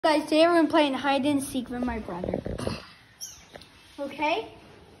Guys, today we're playing hide and seek with my brother. Okay?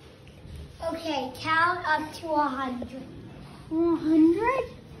 Okay, count up to 100. 100?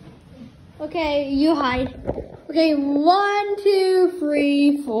 Okay, you hide. Okay, 1, 2,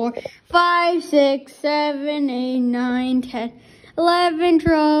 3, 4, 5, 6, 7, 8, 9, 10, 11,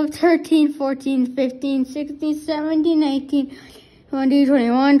 12, 13, 14, 15, 16, 17, 18, 20,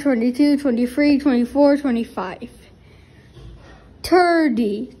 21, 22, 23, 24, 25.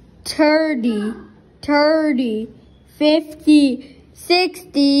 30, 50,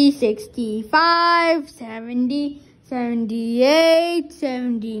 60, 65, 70, 78,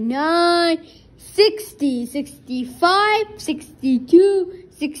 79, 60, 65, 62,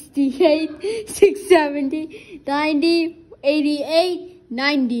 68, 70, 90, 88,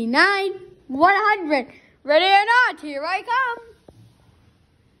 99, 100. Ready or not, here I come.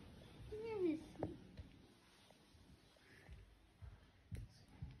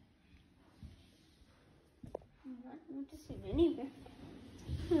 Anyway.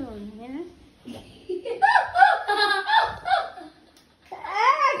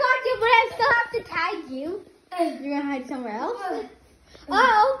 I got you, but I still have to tag you. You're gonna hide somewhere else?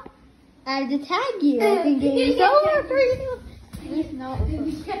 Oh, I have to tag you. I think it's over for you. It's not over.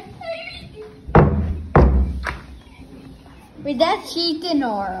 Wait, that's cheating,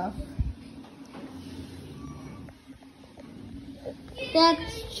 Aura.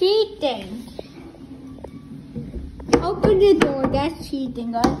 That's cheating. Open the door, that's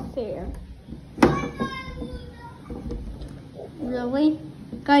cheating, unfair. Really?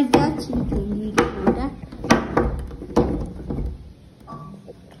 Guys, that's cheating, you don't know that.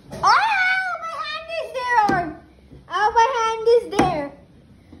 Oh, my hand is there, Arm. Oh, my hand is there.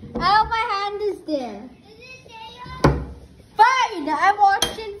 Oh, my hand is there. Fine, I'm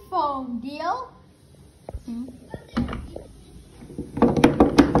watching phone, deal?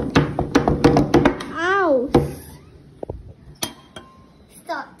 Ow.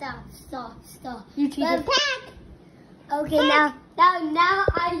 Stop. You cheated. Pack. Okay, now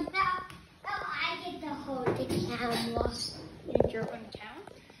I get to hold the camera. Did your one count?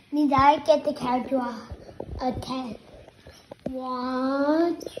 Means I get the count to a 10.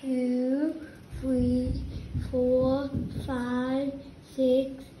 1, 2, 3, 4, 5,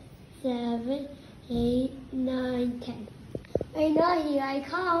 6, 7, 8, 9, 10. I know, here I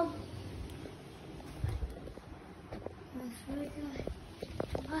come.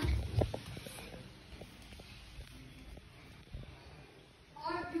 What?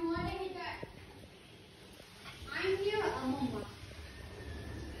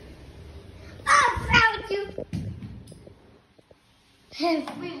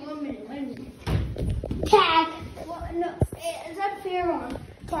 Wait, 1 minute. Tag. Well, no, is that fair on?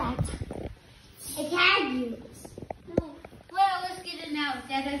 Tag. I tag you. No. Well, let's get it now.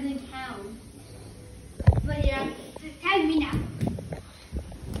 That doesn't count. But yeah, tag me now.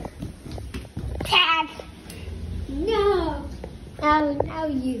 Tag. No. Now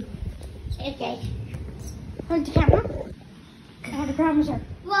you. Okay. Hold the camera. Hold the camera, sir.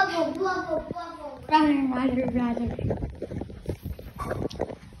 Bubble. Rather.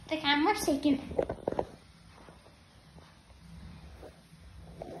 The camera's taken.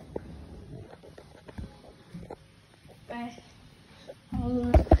 Right.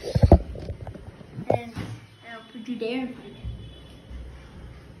 And I'll put you there and find it.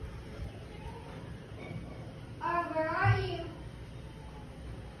 Where are you?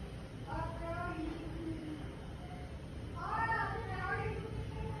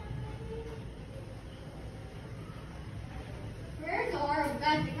 Where's Aura?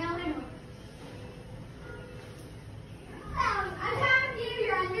 Guys, the camera. I found you.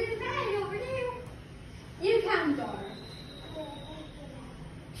 You're under the bed over there. You count, Aura.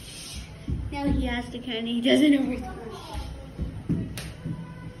 Now he has to count. He doesn't know where to go.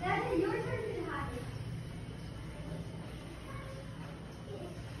 That's your turn to hide.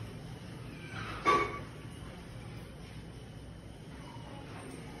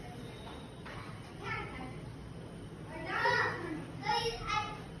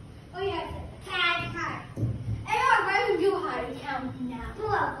 Oh yeah, tag. Anyway, why would you hide? Count now.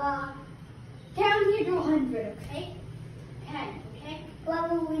 Count here to 100, okay? 10, okay?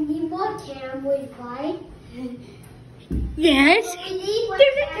 Well, we need more cameras, right? Yes. We need more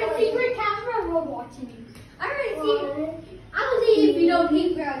There's a cameras. secret camera we're watching you. I already see. I will see if you don't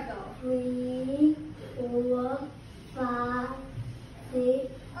peek where I go. 3, 4, 5,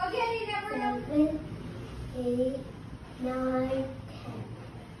 6, Okay, never know. 7, 8, 9, 10.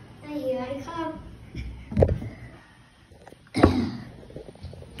 Now here I come.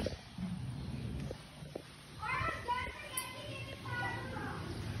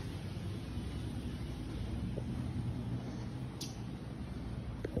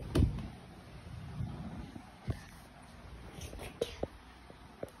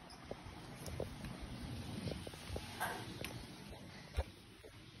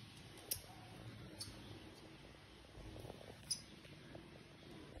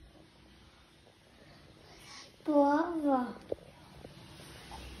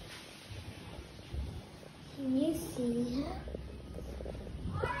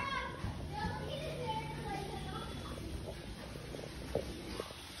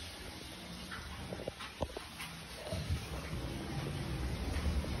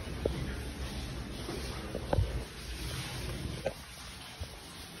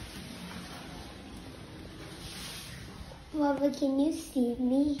 Bubba, can you see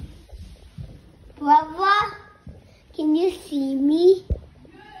me? Bubba, can you see me?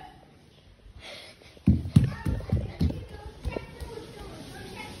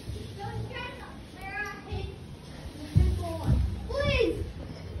 Please.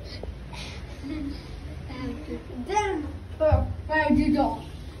 Then, where did you go?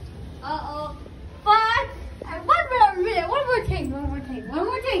 Uh-oh. But, one more thing.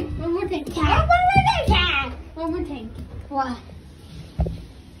 What?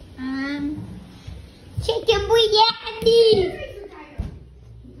 Chicken biryani.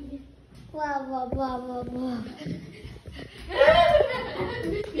 Blah, blah, blah, blah, blah.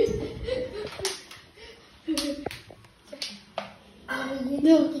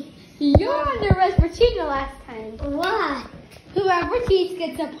 No, you're under Vespertino last time. What? Whoever cheats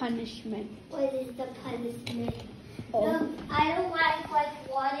gets a punishment. What is the punishment? Oh. No, I don't like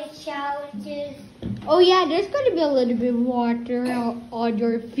water challenges. Oh yeah, there's going to be a little bit of water on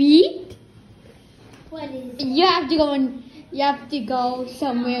your feet. What is it? You have to go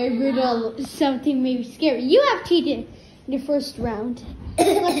somewhere with something maybe scary. You have cheated in the first round.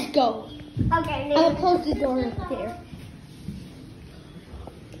 Let's go. Okay, I'll close the door up there.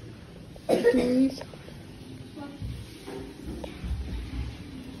 Please.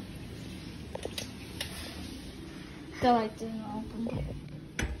 The light didn't open.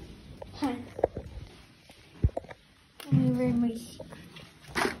 Hi. Let me read my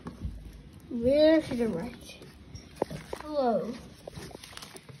secret. Where's the right? Hello.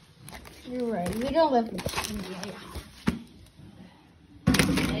 You're right. We don't live in India.